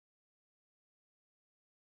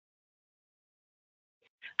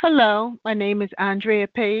Hello, my name is Andrea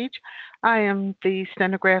Paige. I am the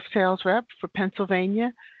Stenograph sales rep for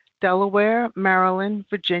Pennsylvania, Delaware, Maryland,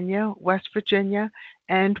 Virginia, West Virginia,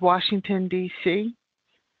 and Washington, D.C.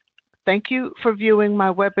 Thank you for viewing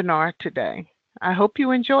my webinar today. I hope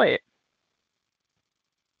you enjoy it.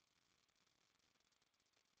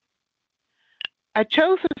 I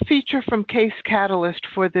chose a feature from Case Catalyst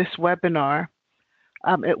for this webinar.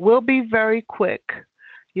 It will be very quick.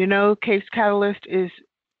 You know, Case Catalyst is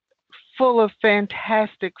full of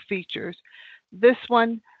fantastic features. This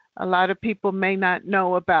one, a lot of people may not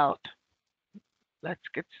know about. Let's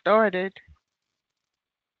get started.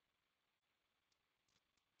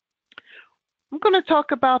 I'm going to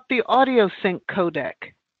talk about the audio sync codec.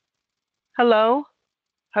 Hello?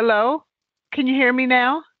 Hello? Can you hear me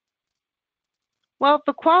now? Well,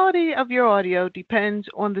 the quality of your audio depends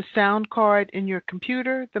on the sound card in your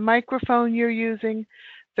computer, the microphone you're using,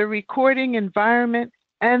 the recording environment,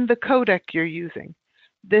 and the codec you're using.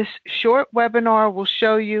 This short webinar will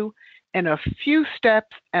show you in a few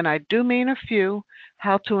steps, and I do mean a few,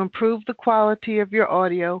 how to improve the quality of your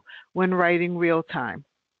audio when writing real time.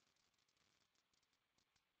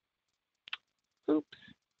 Oops.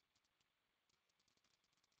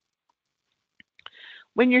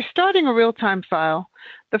 When you're starting a real-time file,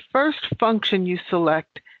 the first function you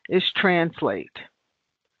select is Translate.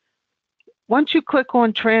 Once you click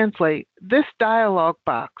on Translate, this dialog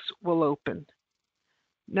box will open.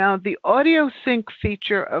 Now, the audio sync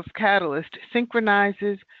feature of Catalyst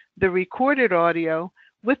synchronizes the recorded audio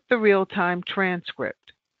with the real-time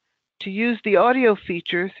transcript. To use the audio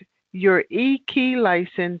features, your E-key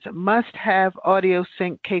license must have audio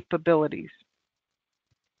sync capabilities.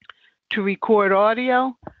 To record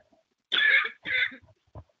audio,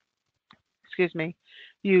 excuse me,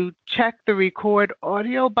 you check the record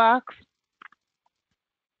audio box.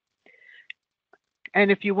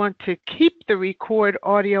 And if you want to keep the record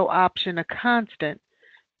audio option a constant,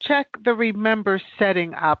 check the remember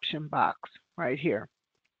setting option box right here.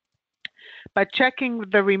 By checking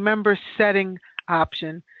the remember setting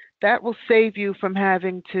option, that will save you from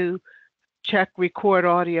having to check record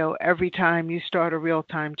audio every time you start a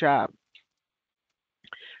real-time job.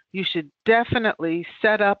 You should definitely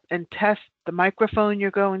set up and test the microphone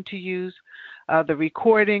you're going to use, the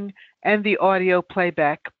recording, and the audio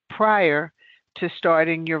playback prior to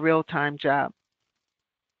starting your real-time job.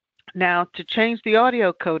 Now, to change the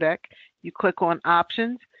audio codec, you click on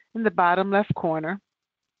Options in the bottom left corner,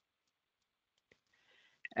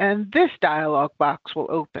 and this dialog box will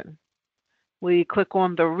open. We click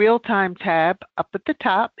on the Real-Time tab up at the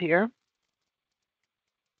top here,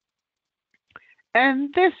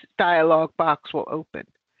 and this dialog box will open.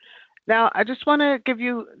 Now, I just want to give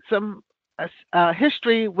you some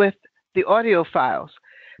history with the audio files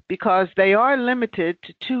because they are limited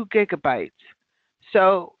to 2 gigabytes.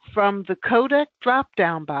 So from the codec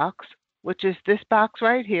drop-down box, which is this box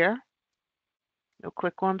right here, you'll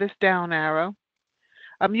click on this down arrow.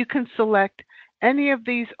 You can select any of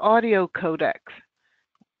these audio codecs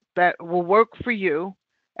that will work for you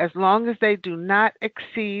as long as they do not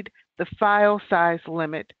exceed the file size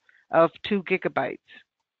limit of 2 gigabytes.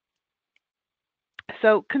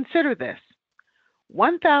 So consider this.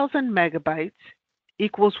 1,000 megabytes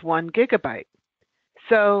equals 1 gigabyte.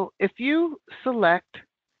 So if you select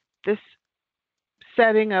this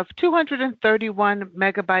setting of 231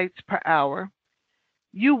 megabytes per hour,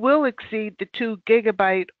 you will exceed the 2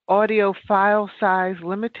 gigabyte audio file size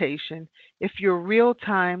limitation if your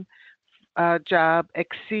real-time job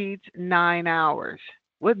exceeds 9 hours.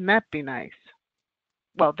 Wouldn't that be nice?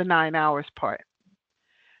 Well, the 9 hours part.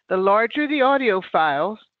 The larger the audio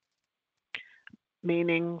files,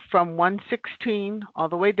 meaning from 116 all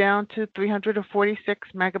the way down to 346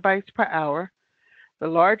 megabytes per hour, the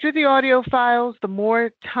larger the audio files, the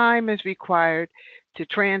more time is required to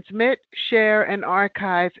transmit, share, and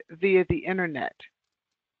archive via the internet.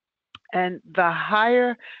 And the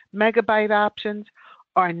higher megabyte options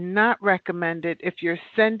are not recommended if you're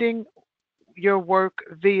sending your work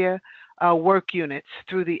via work units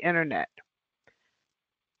through the internet.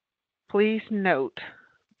 Please note,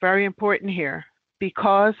 very important here,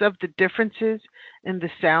 because of the differences in the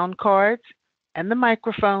sound cards and the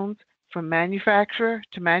microphones from manufacturer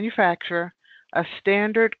to manufacturer, a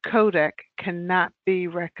standard codec cannot be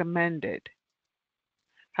recommended.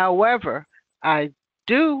 However, I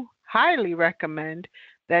do highly recommend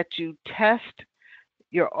that you test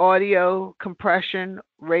your audio compression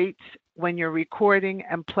rates when you're recording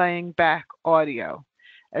and playing back audio,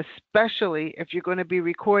 especially if you're going to be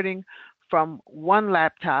recording from one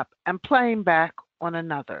laptop and playing back on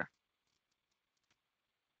another.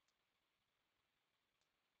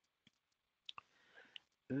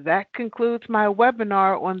 That concludes my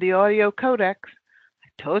webinar on the audio codecs.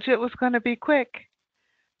 I told you it was going to be quick.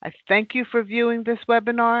 I thank you for viewing this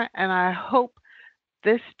webinar, and I hope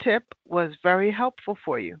this tip was very helpful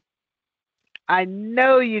for you. I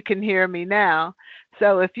know you can hear me now,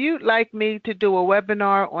 so if you'd like me to do a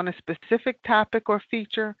webinar on a specific topic or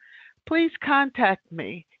feature, please contact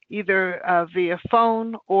me either via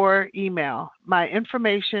phone or email. My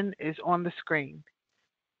information is on the screen.